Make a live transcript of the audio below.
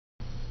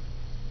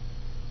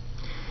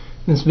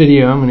In this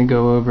video I'm going to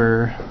go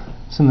over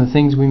some of the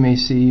things we may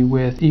see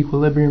with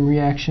equilibrium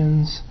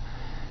reactions.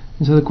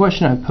 And so the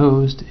question I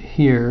posed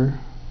here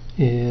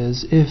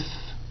is, if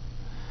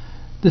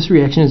this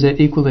reaction is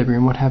at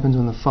equilibrium, what happens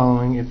when the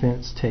following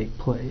events take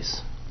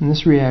place? And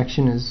this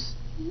reaction is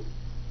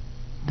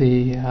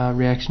the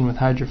reaction with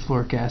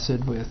hydrofluoric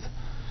acid with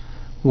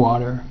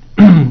water.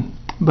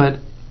 But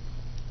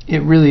it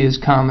really is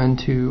common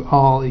to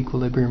all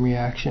equilibrium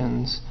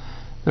reactions.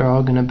 They're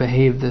all going to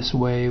behave this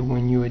way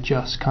when you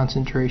adjust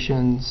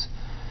concentrations,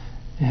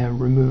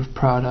 remove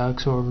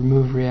products or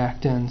remove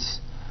reactants,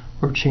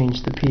 or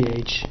change the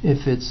pH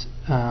if it's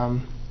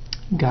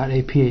got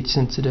a pH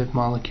sensitive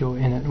molecule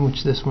in it,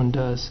 which this one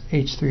does.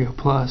 H3O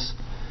plus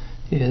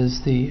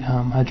is the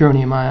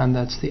hydronium ion,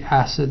 that's the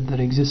acid that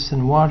exists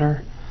in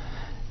water,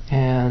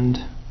 and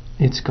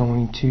it's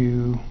going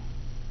to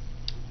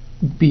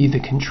be the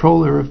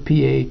controller of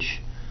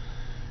pH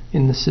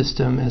in the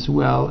system, as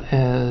well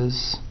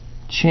as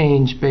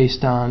change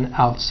based on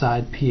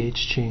outside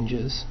pH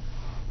changes.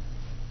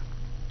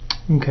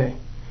 Okay.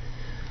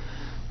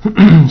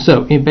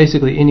 So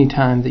basically any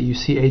time that you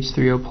see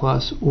H3O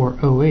plus or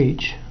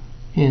OH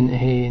in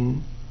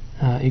an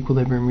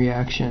equilibrium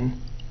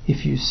reaction,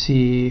 if you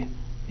see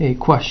a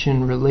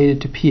question related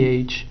to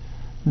pH,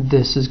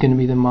 this is going to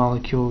be the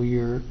molecule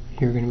you're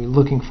going to be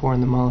looking for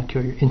and the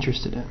molecule you're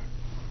interested in.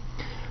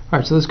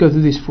 Alright, so let's go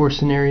through these four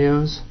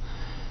scenarios.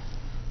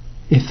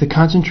 If the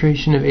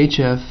concentration of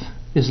HF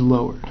is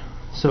lowered.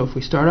 So if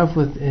we start off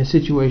with a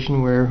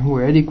situation where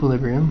we're at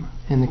equilibrium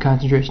and the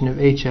concentration of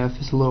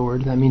HF is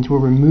lowered, that means we're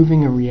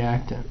removing a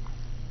reactant.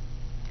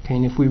 Okay,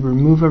 and if we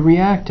remove a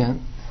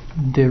reactant,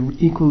 the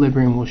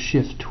equilibrium will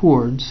shift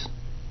towards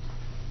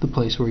the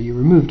place where you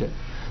removed it.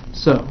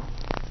 So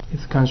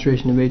if the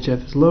concentration of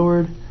HF is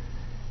lowered,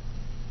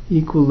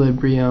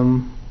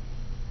 equilibrium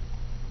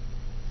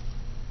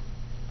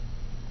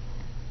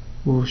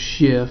will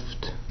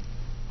shift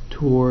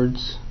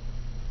towards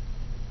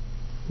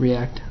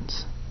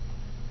reactants,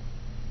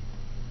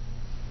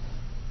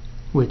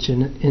 which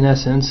in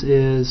essence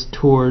is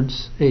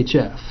towards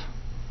HF.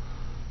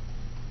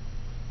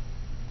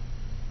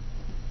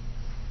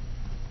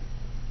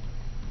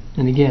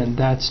 And again,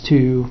 that's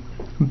to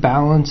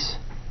balance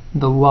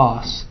the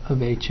loss of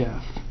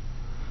HF.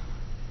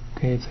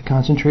 Okay, if the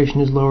concentration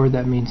is lower,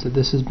 that means that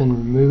this has been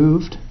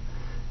removed,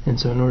 and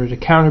so in order to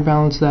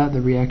counterbalance that,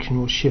 the reaction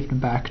will shift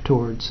back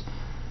towards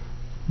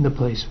the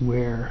place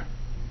where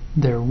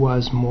there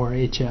was more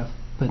HF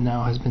but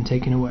now has been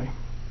taken away.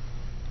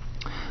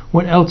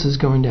 What else is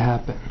going to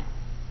happen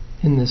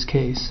in this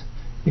case?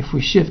 If we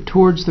shift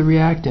towards the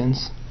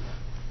reactants,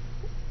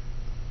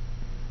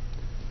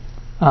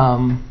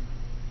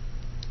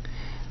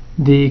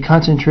 the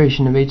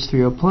concentration of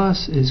H3O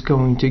plus is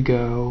going to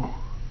go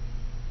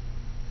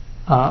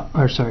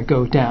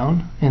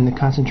down, and the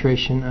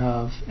concentration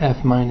of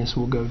F minus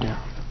will go down.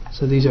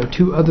 So these are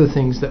two other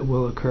things that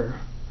will occur.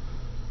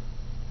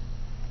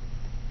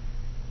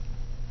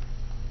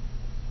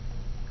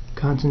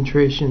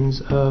 Concentrations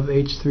of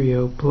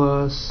H3O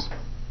plus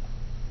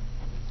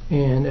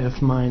and F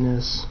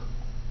minus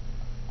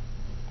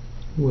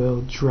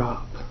will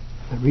drop.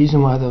 The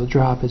reason why they'll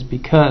drop is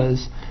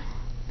because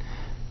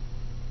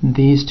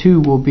these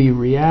two will be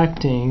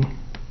reacting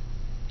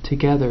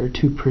together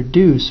to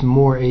produce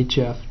more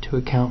HF to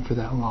account for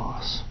that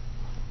loss.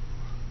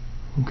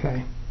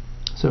 Okay,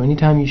 so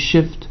anytime you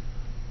shift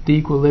the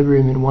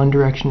equilibrium in one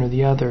direction or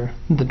the other,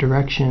 the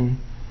direction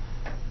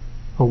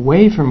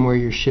away from where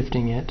you're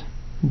shifting it,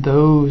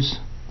 those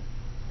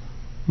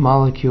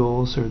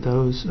molecules or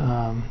those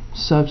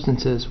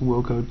substances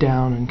will go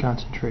down in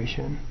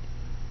concentration.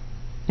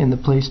 In the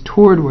place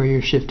toward where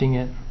you're shifting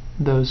it,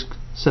 those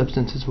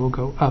substances will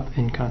go up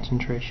in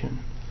concentration.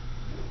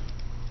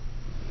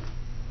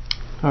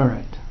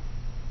 Alright,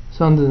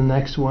 so on to the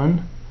next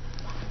one.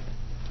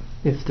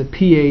 If the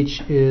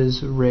pH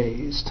is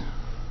raised.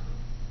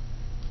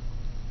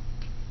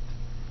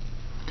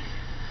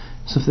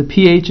 So if the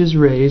pH is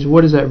raised,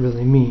 what does that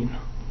really mean?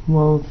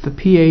 Well, if the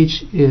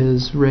pH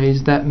is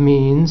raised, that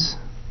means,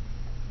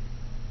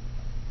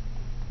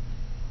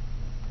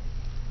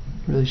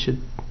 really should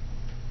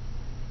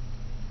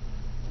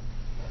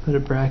put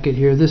a bracket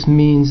here, this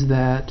means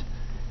that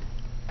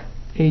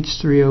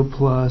H3O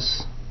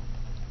plus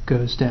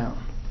goes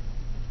down,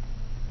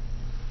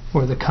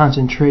 or the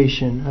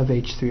concentration of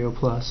H3O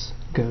plus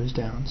goes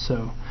down.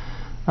 So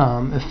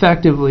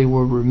effectively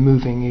we're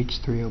removing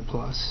H3O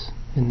plus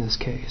in this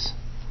case.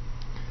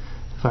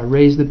 If I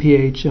raise the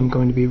pH, I'm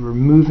going to be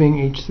removing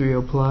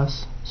H3O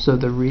plus, so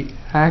the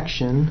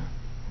reaction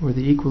or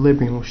the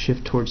equilibrium will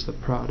shift towards the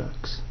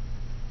products.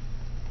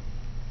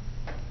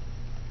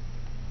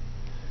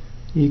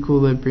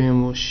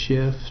 Equilibrium will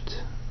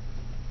shift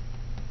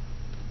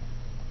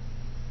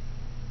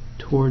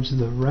towards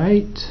the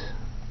right,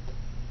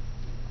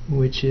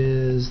 which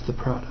is the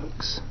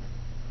products.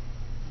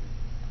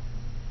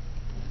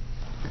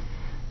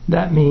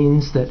 That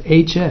means that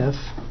HF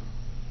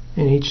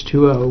and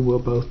H2O will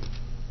both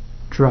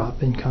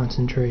drop in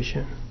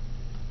concentration.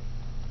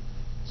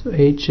 So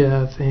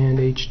HF and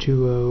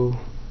H2O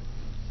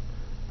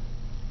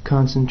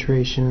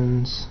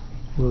concentrations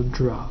will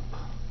drop.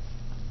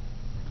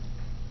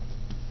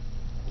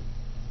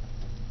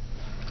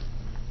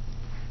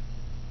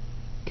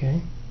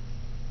 Okay.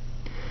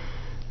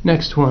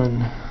 Next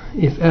one,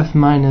 if F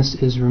minus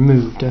is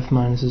removed, F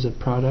minus is a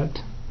product.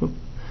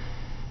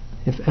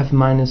 If F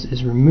minus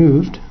is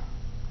removed,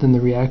 then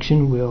the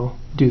reaction will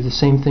do the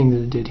same thing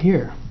that it did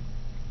here.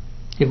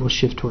 It will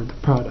shift toward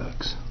the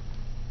products.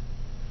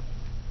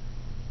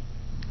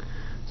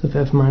 So if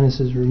F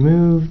minus is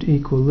removed,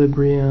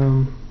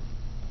 equilibrium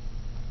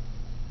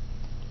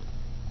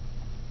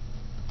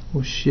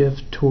will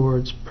shift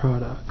towards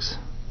products.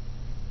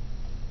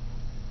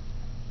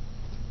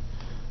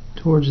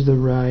 Towards the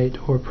right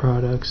or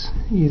products,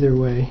 either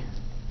way.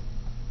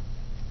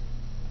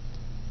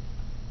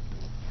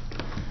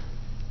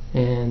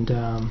 And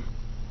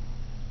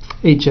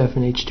HF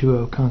and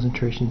H2O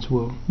concentrations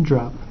will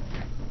drop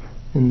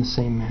in the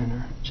same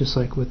manner, just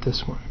like with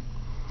this one.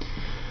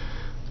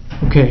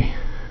 Okay.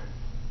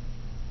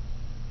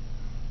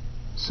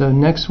 So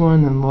next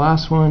one and the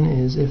last one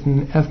is if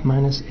F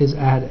minus is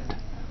added.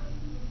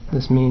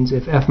 This means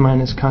if F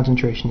minus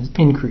concentration is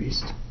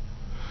increased.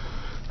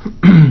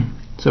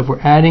 So if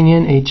we're adding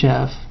in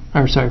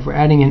if we're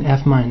adding in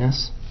F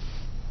minus,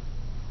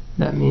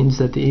 that means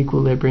that the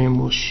equilibrium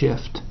will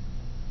shift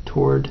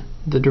toward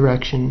the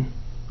direction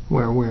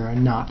where we're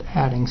not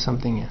adding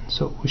something in.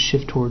 So it will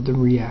shift toward the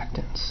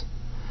reactants.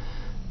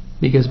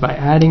 Because by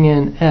adding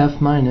in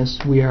F minus,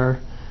 we are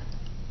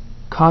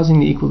causing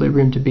the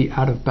equilibrium to be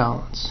out of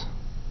balance.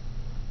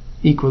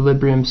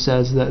 Equilibrium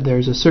says that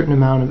there's a certain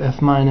amount of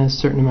F minus,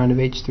 certain amount of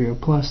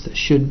H3O plus that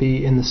should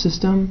be in the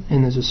system,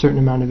 and there's a certain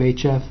amount of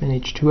HF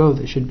and H2O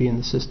that should be in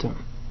the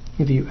system.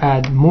 If you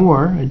add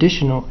more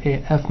additional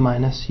F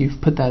minus,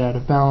 you've put that out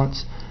of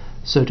balance.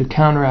 So to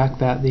counteract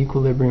that, the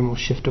equilibrium will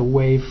shift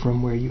away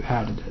from where you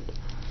added it.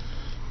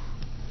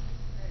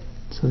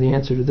 So the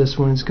answer to this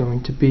one is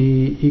going to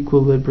be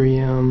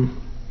equilibrium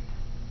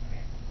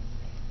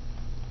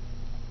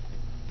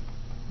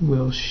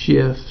will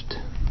shift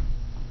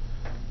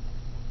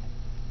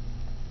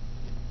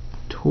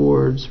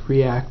towards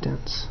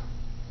reactants,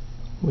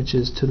 which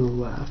is to the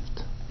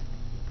left.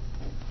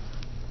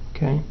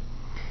 Okay?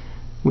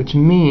 Which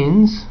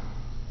means,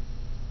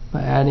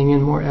 by adding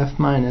in more F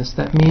minus,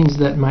 that means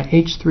that my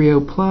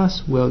H3O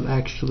plus will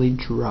actually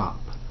drop.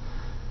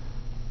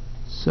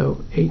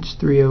 So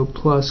H3O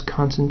plus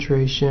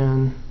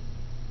concentration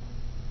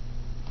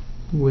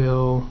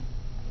will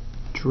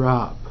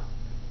drop.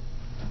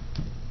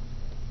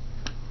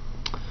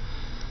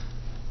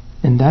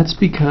 And that's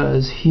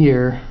because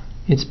here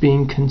it's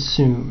being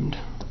consumed.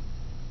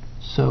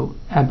 So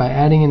by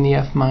adding in the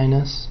F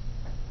minus,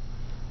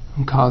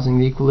 I'm causing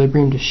the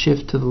equilibrium to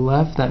shift to the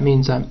left. That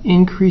means I'm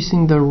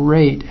increasing the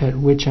rate at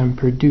which I'm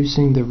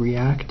producing the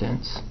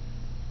reactants.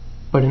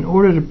 But in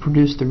order to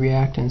produce the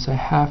reactants, I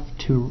have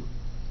to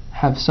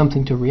have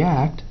something to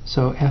react.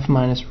 So F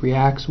minus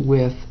reacts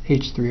with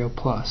H3O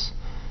plus,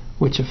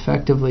 which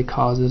effectively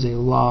causes a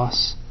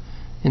loss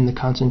in the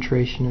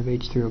concentration of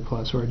H3O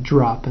plus, or a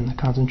drop in the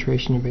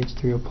concentration of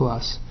H3O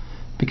plus,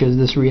 because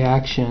this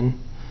reaction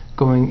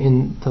going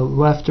in the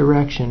left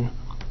direction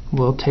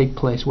will take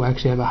place, will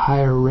actually have a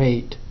higher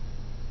rate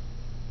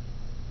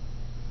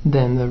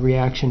than the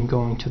reaction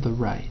going to the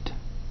right,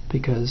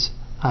 because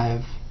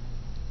I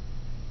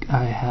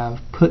have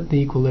put the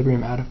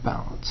equilibrium out of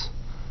balance.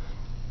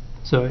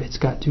 So it's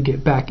got to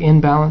get back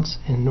in balance,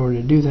 and in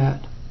order to do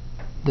that,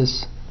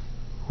 this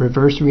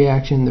reverse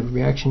reaction, the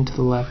reaction to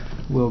the left,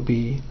 will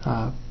be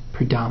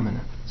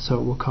predominant. So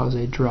it will cause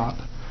a drop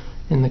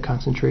in the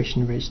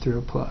concentration of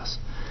H3O plus.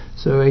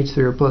 So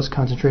H3O plus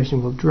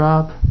concentration will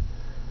drop,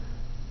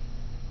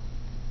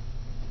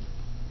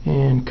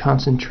 and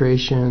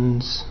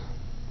concentrations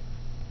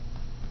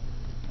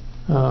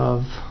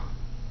of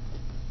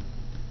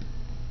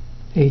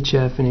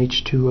HF and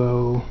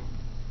H2O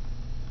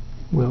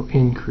will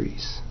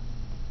increase.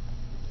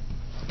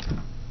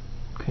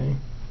 Okay.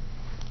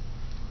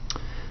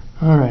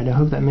 Alright, I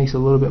hope that makes a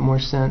little bit more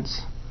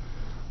sense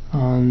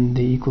on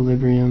the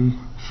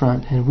equilibrium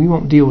front, and we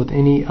won't deal with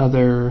any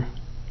other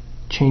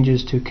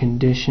changes to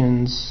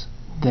conditions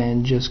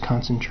than just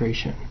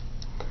concentration.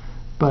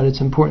 But it's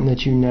important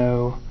that you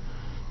know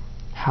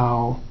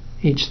how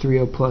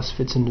H3O plus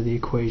fits into the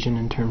equation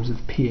in terms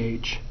of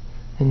pH.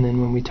 And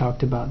then when we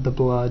talked about the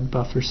blood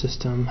buffer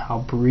system, how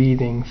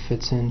breathing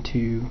fits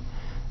into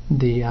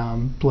the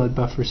blood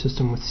buffer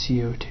system with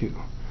CO2.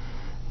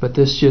 But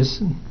this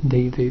just,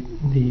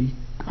 the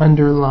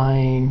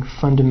underlying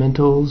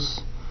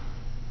fundamentals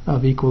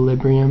of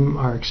equilibrium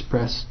are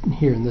expressed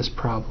here in this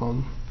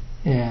problem,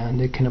 and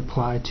it can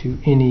apply to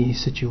any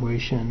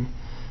situation.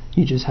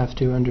 You just have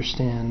to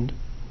understand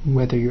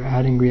whether you're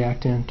adding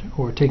reactant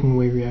or taking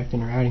away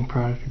reactant, or adding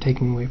product or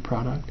taking away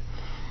product.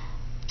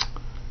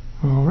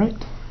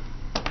 Alright.